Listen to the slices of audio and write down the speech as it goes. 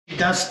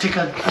does take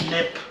a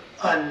nip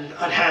on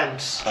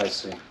hands. I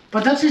see.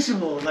 But that's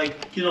easable,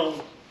 like, you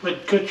know,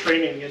 with good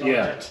training, you know,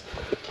 Yeah. that's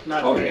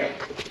not Oh, really- yeah.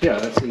 Yeah,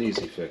 that's an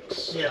easy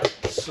fix. Yeah,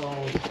 so,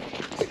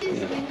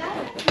 Excuse me, now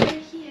that we're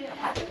here,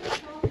 I have a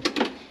problem.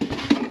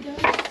 There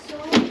are so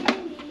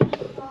many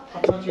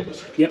I'll touch you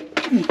this way. Yep.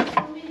 so many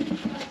buttons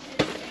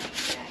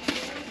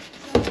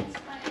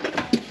back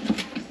here.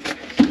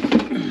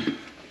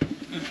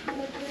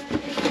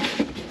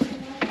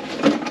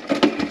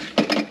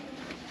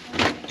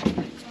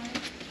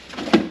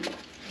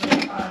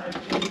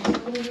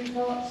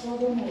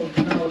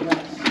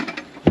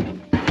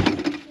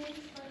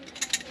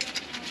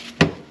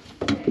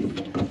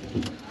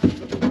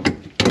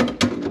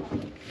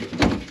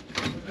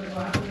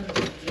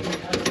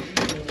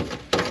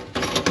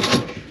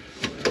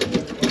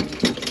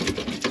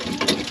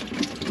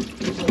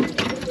 So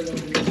it's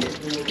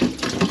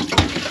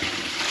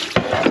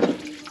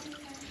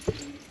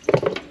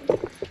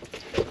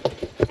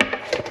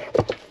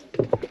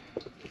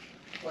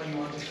What do you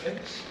want to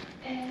fix?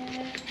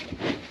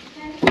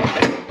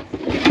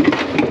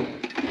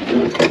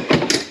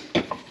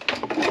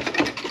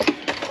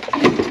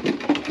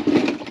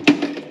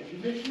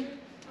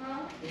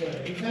 You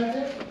gonna leave that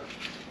there?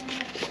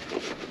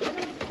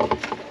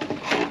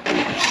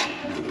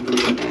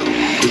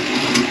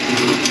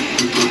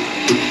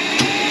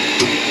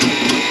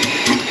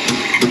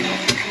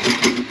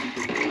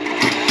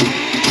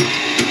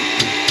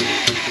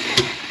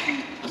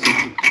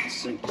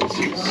 Sink this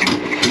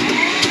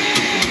is.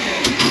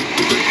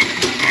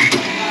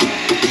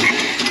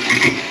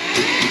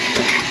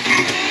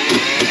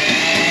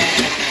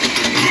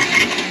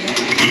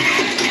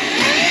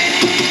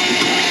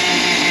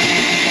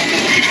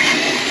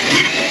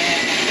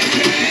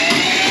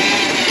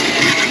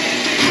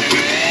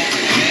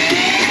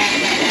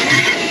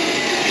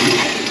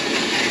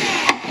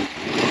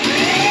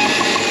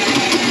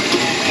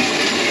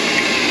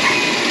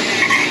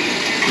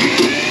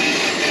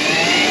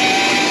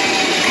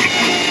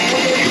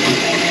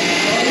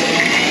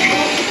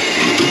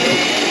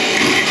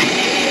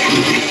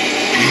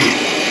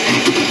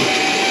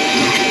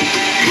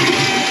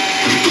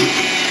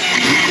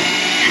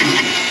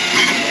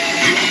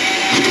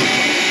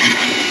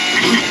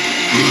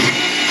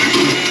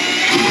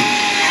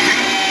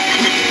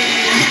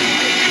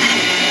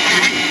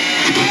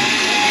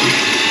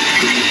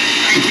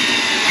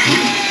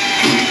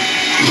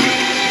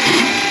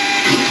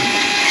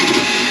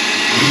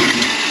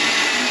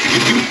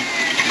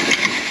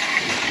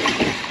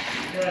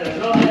 Yeah,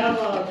 no, I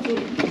have two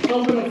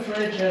in the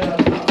fridge and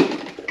a cup.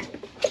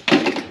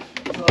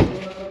 So if you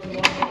wanna cook them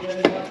all and get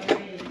it out for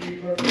me, it'd be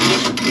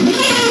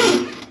perfect.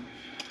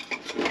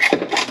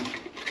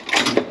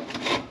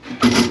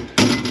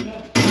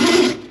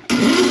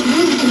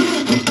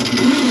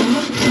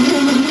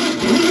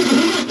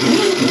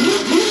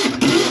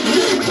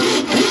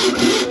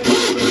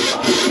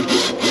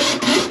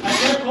 I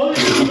said call it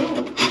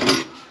too.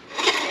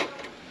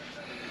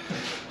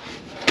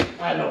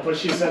 I know, but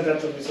she said that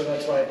to me, so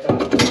that's why I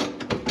thought.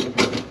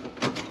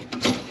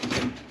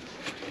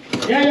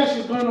 Yeah,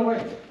 she's going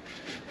away.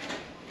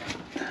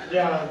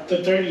 Yeah, the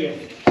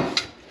 30th.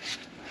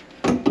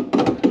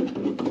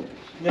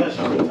 Yeah,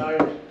 she's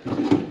retired.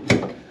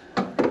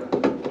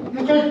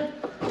 Okay.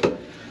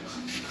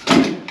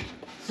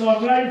 So I'm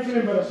glad you're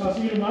feeling better, so I'll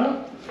see you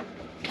tomorrow.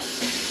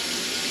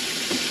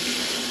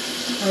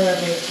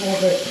 Alright, mate, all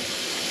good.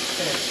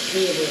 Okay,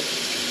 see you there.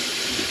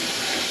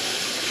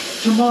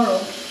 Tomorrow,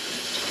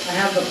 I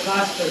have the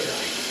plaster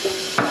done.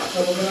 So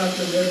we're gonna have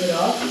to rip it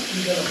off,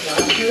 you're gonna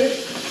plaster it,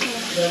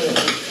 then we'll.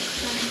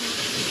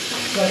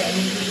 But I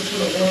need you to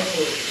put a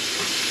workbook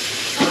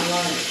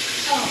online.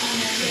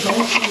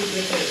 Don't see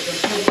it there,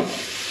 just put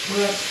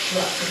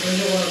crack, the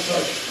window on the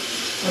side.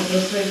 So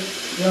just say,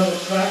 you have a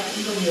crack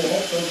in the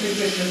wall, don't take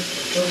pictures,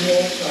 put a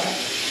wall crack,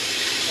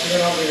 and then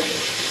I'll rip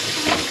it.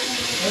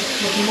 Okay,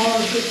 so tomorrow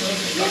is good for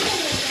us.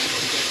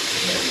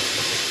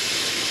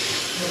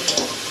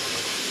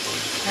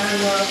 And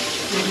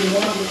if you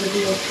want, we can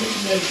do a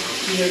treatment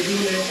to your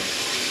unit.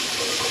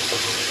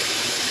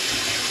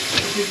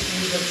 It's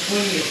the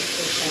 20th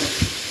or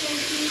something.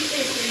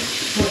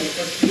 20,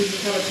 but you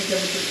just gotta take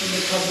everything from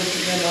the cupboards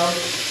again out,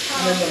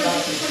 and then the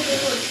bathroom.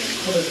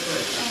 For the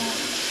fridge.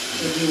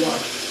 If you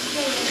want.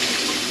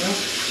 Yeah?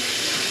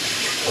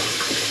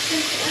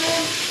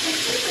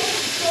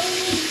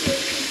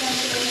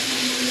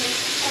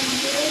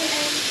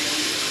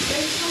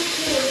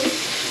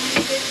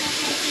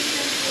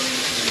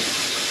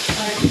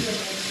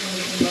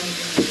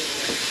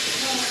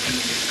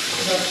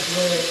 That's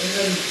where, and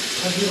then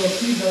as you will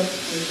see them,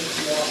 they just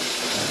walk.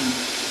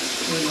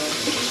 You know.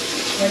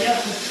 But yeah,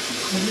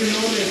 if you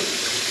notice,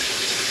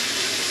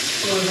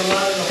 there was a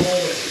lot in the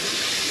hallway.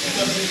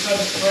 Because we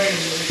started spraying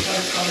and we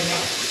started coming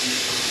up.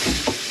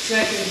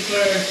 Second,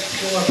 third,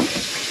 fourth,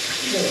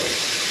 fourth.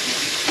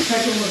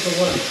 Second was the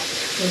worst.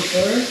 So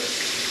third,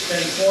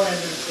 then four, and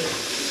then six.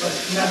 But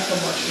not so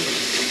much here.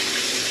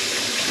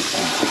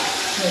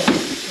 So,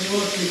 we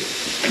will see.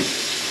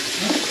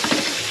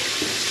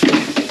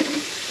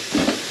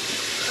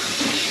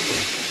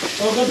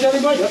 All good, Johnny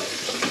boy? Yep.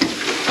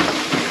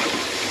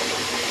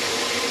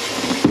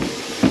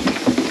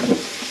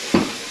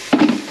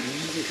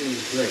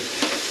 Everything's great.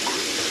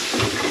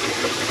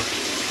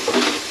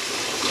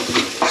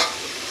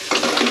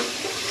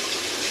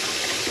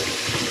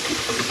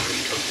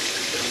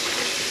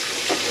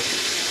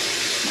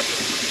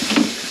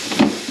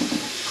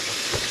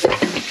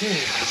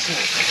 Okay, that's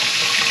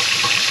it.